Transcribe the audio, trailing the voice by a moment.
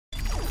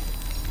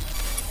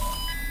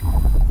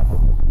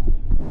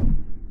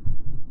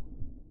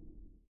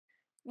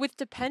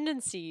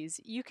dependencies,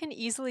 you can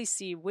easily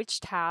see which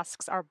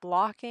tasks are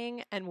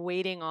blocking and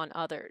waiting on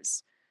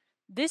others.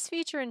 This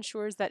feature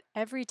ensures that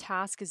every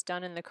task is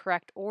done in the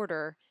correct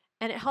order,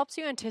 and it helps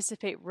you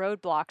anticipate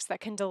roadblocks that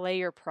can delay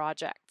your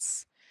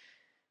projects.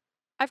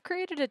 I've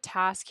created a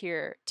task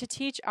here to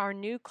teach our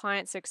new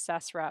client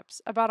success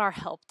reps about our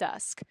help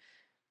desk.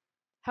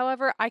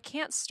 However, I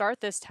can't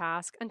start this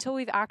task until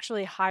we've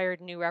actually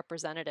hired new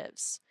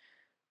representatives.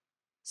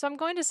 So I'm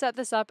going to set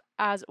this up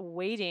as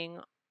waiting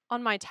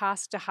on my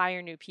task to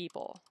hire new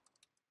people.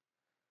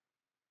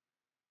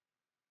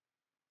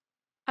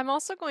 I'm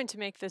also going to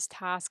make this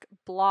task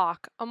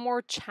block a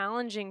more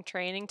challenging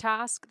training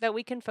task that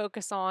we can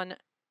focus on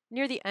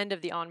near the end of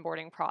the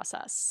onboarding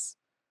process.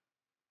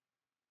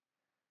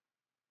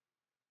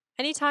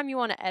 Anytime you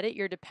want to edit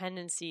your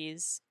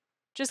dependencies,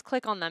 just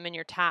click on them in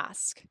your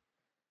task.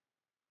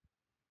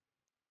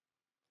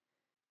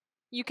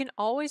 You can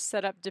always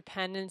set up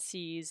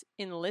dependencies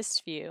in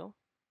list view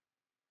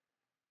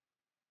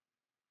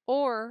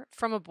or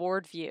from a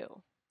board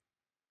view.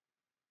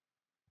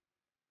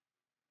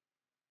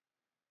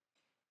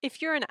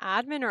 If you're an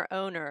admin or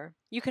owner,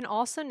 you can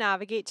also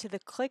navigate to the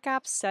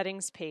ClickUp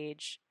settings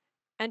page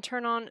and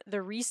turn on the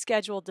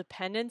Reschedule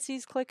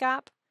Dependencies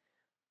ClickUp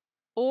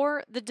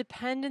or the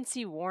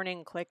Dependency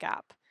Warning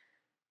ClickUp.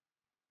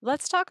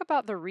 Let's talk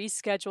about the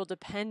Reschedule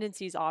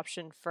Dependencies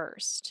option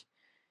first.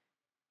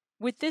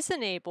 With this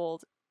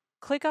enabled,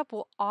 ClickUp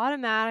will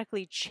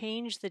automatically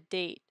change the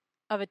date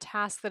of a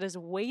task that is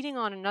waiting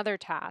on another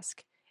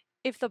task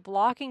if the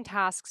blocking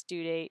task's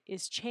due date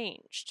is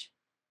changed.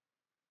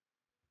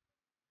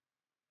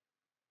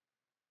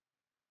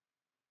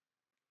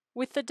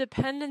 With the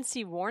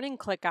Dependency Warning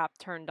ClickUp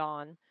turned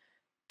on,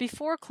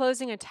 before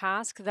closing a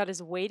task that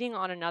is waiting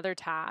on another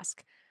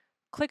task,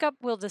 ClickUp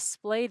will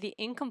display the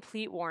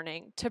incomplete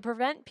warning to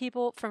prevent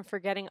people from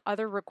forgetting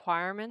other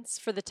requirements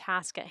for the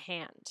task at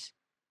hand.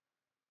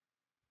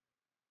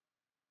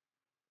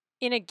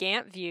 In a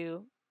Gantt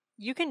view,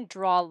 you can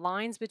draw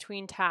lines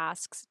between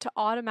tasks to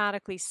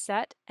automatically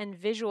set and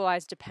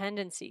visualize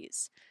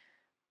dependencies.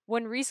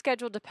 When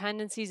Reschedule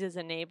Dependencies is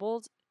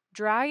enabled,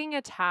 dragging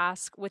a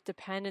task with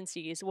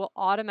dependencies will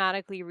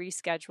automatically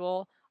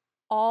reschedule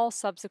all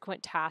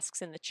subsequent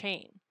tasks in the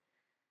chain.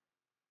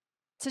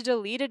 To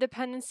delete a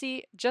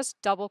dependency,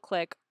 just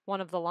double-click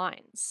one of the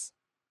lines.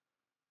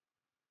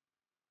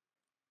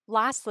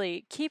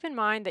 Lastly, keep in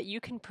mind that you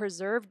can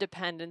preserve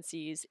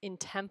dependencies in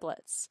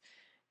templates.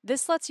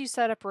 This lets you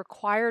set up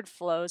required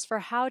flows for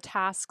how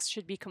tasks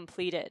should be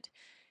completed.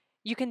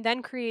 You can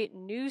then create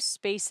new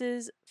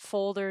spaces,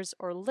 folders,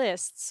 or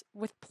lists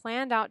with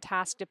planned out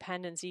task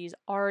dependencies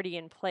already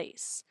in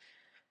place.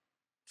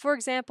 For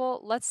example,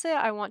 let's say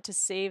I want to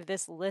save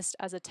this list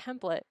as a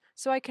template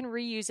so I can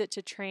reuse it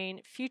to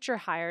train future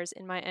hires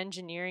in my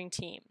engineering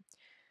team.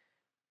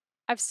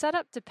 I've set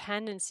up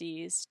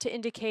dependencies to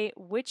indicate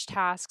which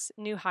tasks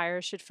new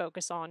hires should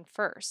focus on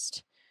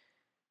first.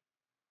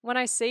 When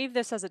I save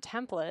this as a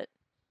template,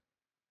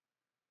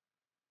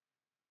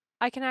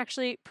 I can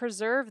actually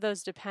preserve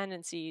those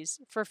dependencies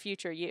for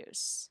future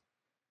use.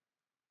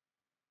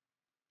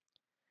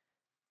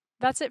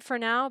 That's it for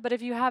now, but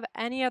if you have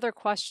any other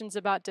questions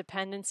about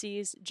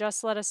dependencies,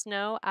 just let us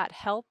know at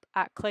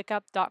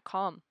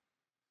help@clickup.com.